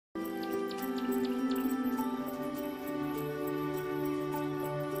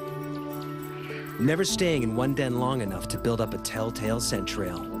never staying in one den long enough to build up a telltale scent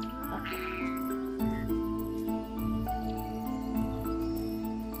trail.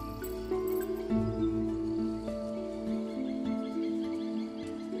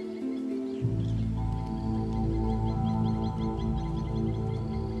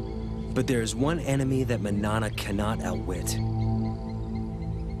 But there's one enemy that Manana cannot outwit.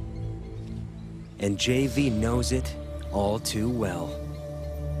 And JV knows it all too well.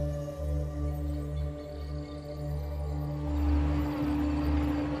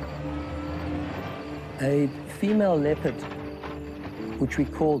 A female leopard, which we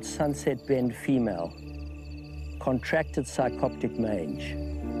called Sunset Bend female, contracted psychoptic mange.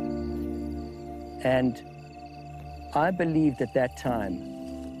 And I believed at that time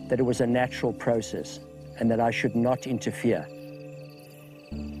that it was a natural process and that I should not interfere.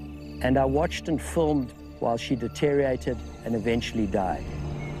 And I watched and filmed while she deteriorated and eventually died.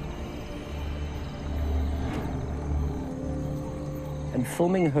 And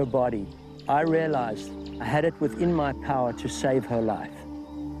filming her body, I realized I had it within my power to save her life,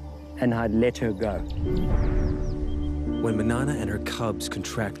 and I'd let her go. When Manana and her cubs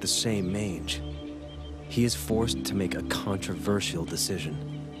contract the same mange, he is forced to make a controversial decision.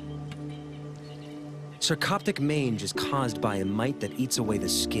 Sarcoptic mange is caused by a mite that eats away the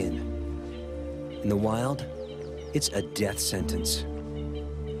skin. In the wild, it's a death sentence.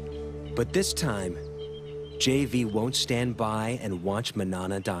 But this time, JV won't stand by and watch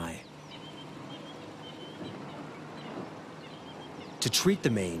Manana die. To treat the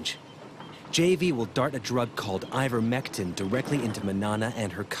mange, JV will dart a drug called ivermectin directly into Manana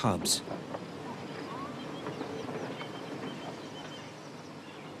and her cubs.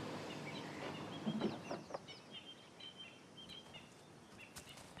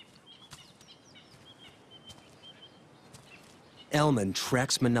 Elman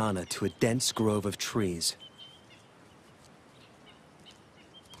tracks Manana to a dense grove of trees.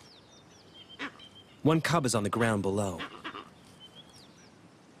 One cub is on the ground below.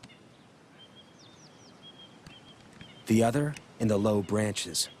 The other in the low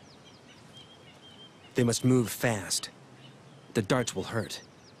branches. They must move fast. The darts will hurt.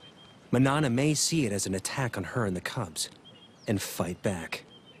 Manana may see it as an attack on her and the cubs, and fight back.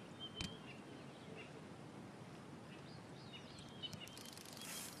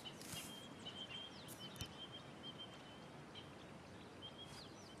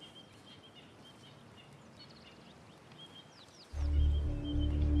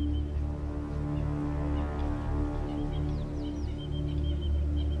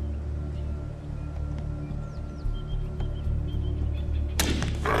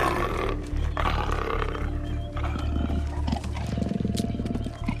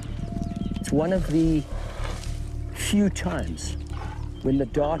 One of the few times when the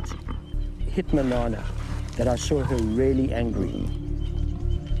dart hit Manana that I saw her really angry.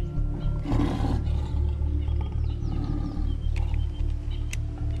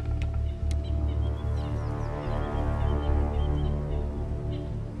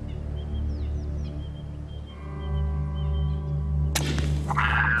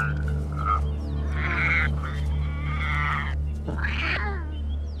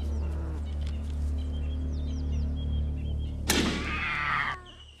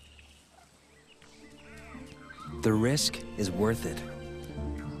 The risk is worth it.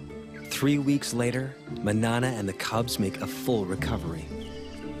 3 weeks later, Manana and the cubs make a full recovery.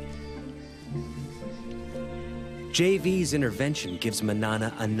 JV's intervention gives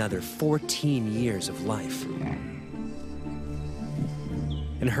Manana another 14 years of life.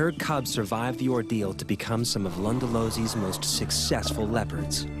 And her cubs survive the ordeal to become some of Londolozi's most successful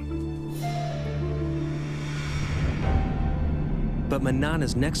leopards. But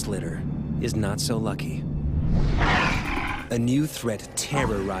Manana's next litter is not so lucky. A new threat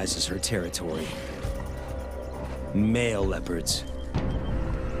terrorizes her territory. Male leopards.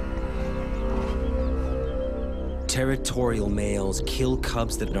 Territorial males kill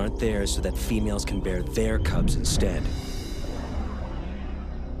cubs that aren't theirs so that females can bear their cubs instead.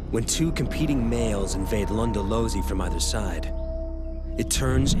 When two competing males invade Londolozi from either side, it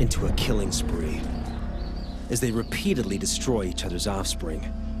turns into a killing spree as they repeatedly destroy each other's offspring.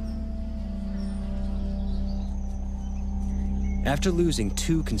 After losing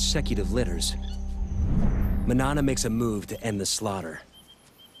 2 consecutive litters, Manana makes a move to end the slaughter.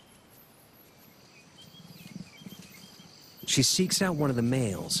 She seeks out one of the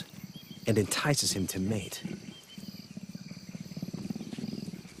males and entices him to mate.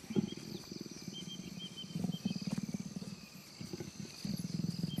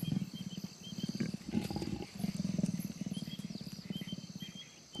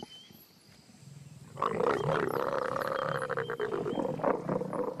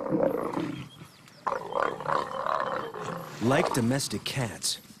 Like domestic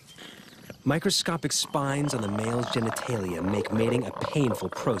cats, microscopic spines on the male's genitalia make mating a painful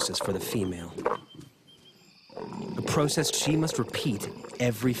process for the female. A process she must repeat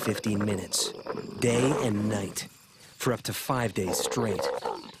every 15 minutes, day and night, for up to 5 days straight.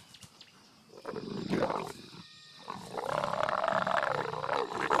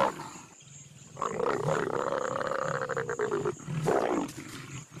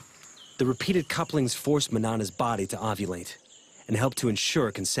 The repeated couplings force Manana's body to ovulate and help to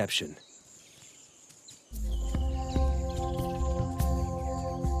ensure conception.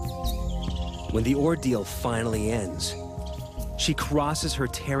 When the ordeal finally ends, she crosses her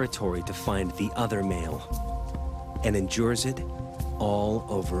territory to find the other male and endures it all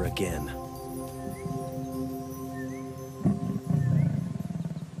over again.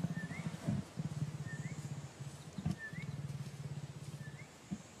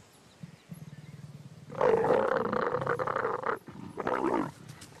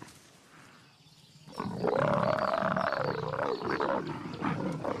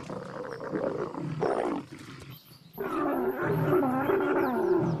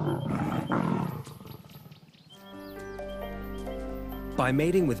 By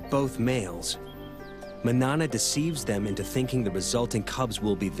mating with both males, Manana deceives them into thinking the resulting cubs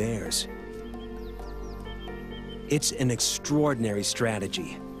will be theirs. It's an extraordinary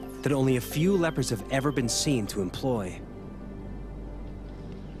strategy that only a few leopards have ever been seen to employ.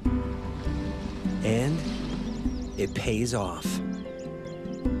 And it pays off.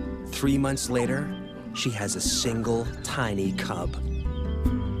 3 months later, she has a single tiny cub.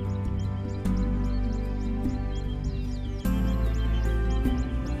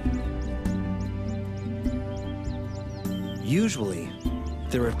 Usually,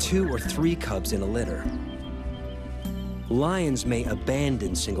 there are 2 or 3 cubs in a litter. Lions may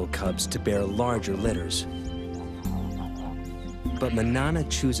abandon single cubs to bear larger litters. But Manana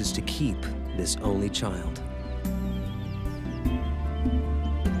chooses to keep this only child.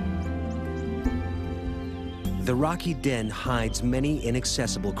 The rocky den hides many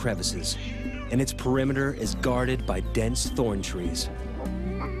inaccessible crevices, and its perimeter is guarded by dense thorn trees.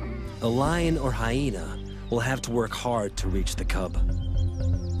 A lion or hyena will have to work hard to reach the cub.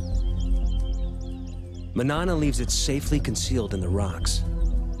 Manana leaves it safely concealed in the rocks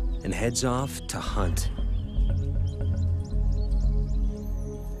and heads off to hunt.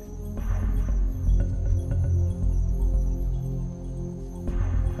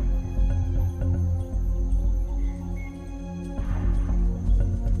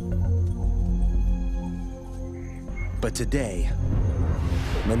 But today,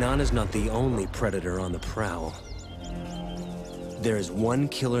 Manana's not the only predator on the prowl. There is one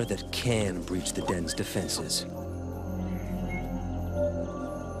killer that can breach the den's defenses.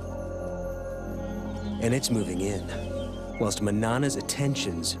 And it's moving in, whilst Manana's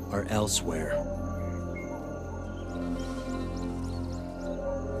attentions are elsewhere.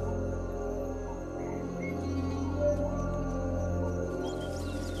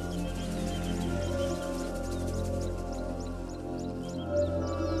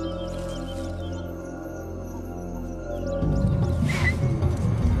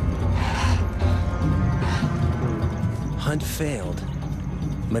 Hunt failed,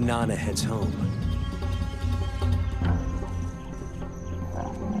 Manana heads home.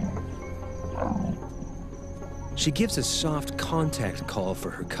 She gives a soft contact call for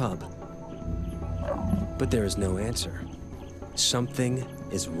her cub, but there is no answer. Something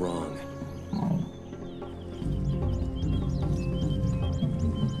is wrong.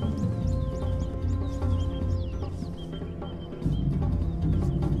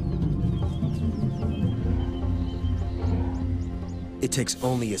 It takes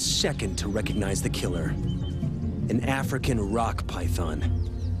only a second to recognize the killer. An African rock python,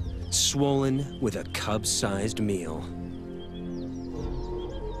 swollen with a cub-sized meal.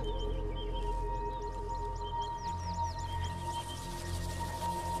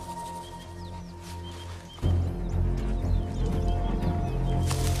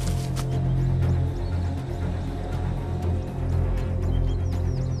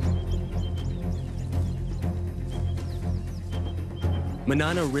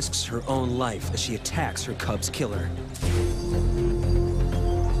 Manana risks her own life as she attacks her cub's killer.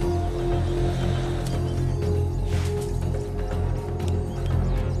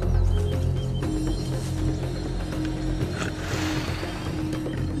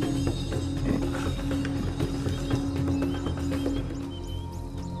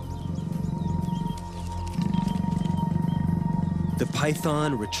 The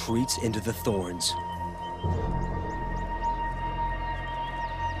python retreats into the thorns,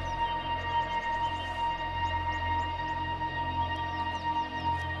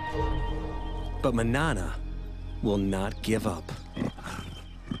 But Manana will not give up.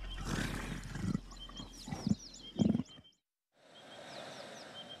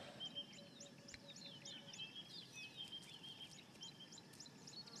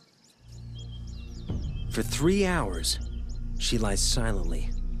 For 3 hours, she lies silently,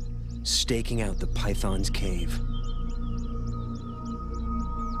 staking out the python's cave.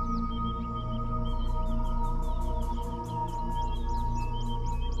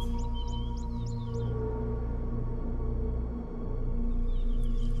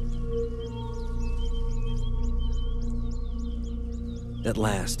 At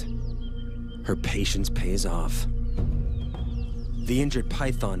last, her patience pays off. The injured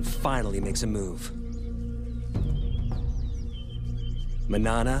python finally makes a move.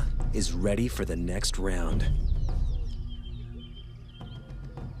 Manana is ready for the next round.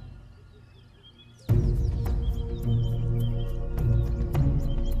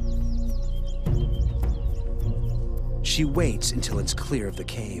 She waits until it's clear of the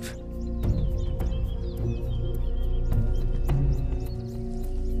cave.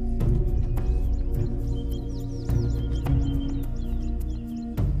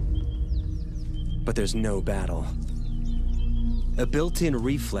 But there's no battle. A built-in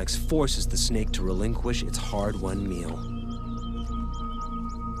reflex forces the snake to relinquish its hard-won meal.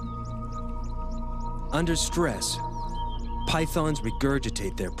 Under stress, pythons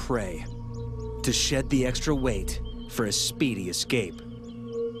regurgitate their prey to shed the extra weight for a speedy escape.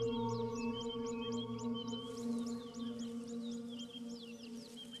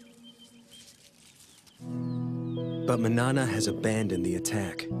 But Manana has abandoned the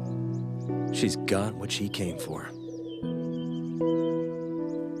attack. She's got what she came for.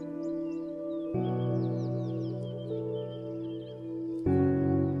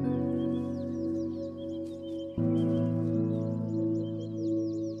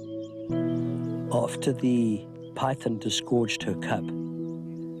 After the python disgorged her cub,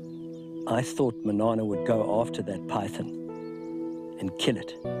 I thought Manana would go after that python and kill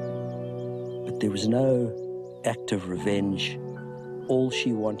it. But there was no act of revenge. All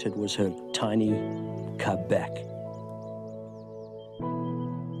she wanted was her tiny cub back.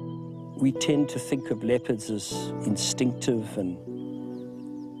 We tend to think of leopards as instinctive and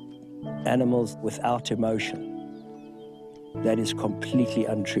animals without emotion. That is completely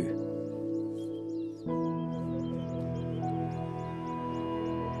untrue.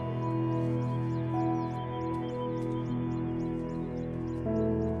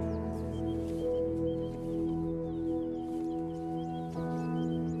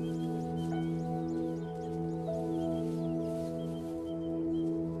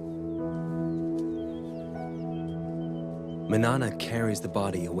 Manana carries the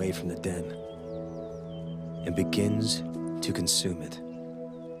body away from the den and begins to consume it.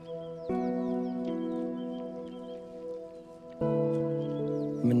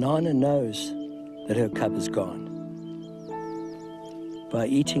 Manana knows that her cub is gone. By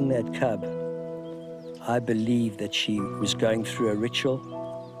eating that cub, I believe that she was going through a ritual,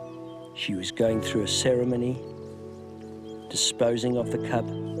 she was going through a ceremony, disposing of the cub.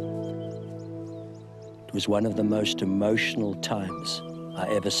 It was one of the most emotional times I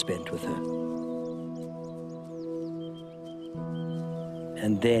ever spent with her.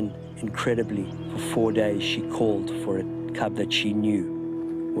 And then, incredibly, for 4 days, she called for a cub that she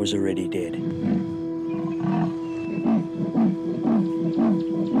knew was already dead.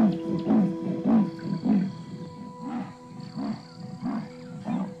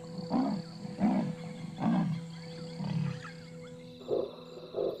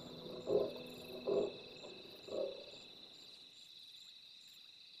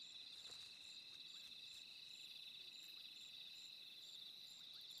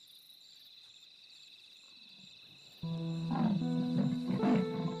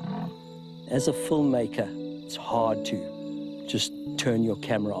 As a filmmaker, it's hard to just turn your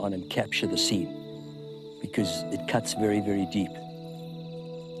camera on and capture the scene because it cuts very, very deep.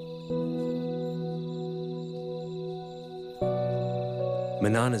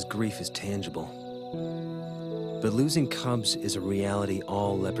 Manana's grief is tangible, but losing cubs is a reality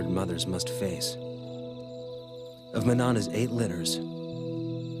all leopard mothers must face. Of Manana's 8 litters,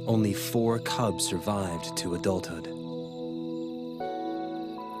 only 4 cubs survived to adulthood.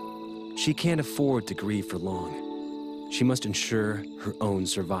 She can't afford to grieve for long. She must ensure her own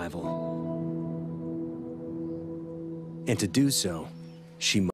survival. And to do so, she must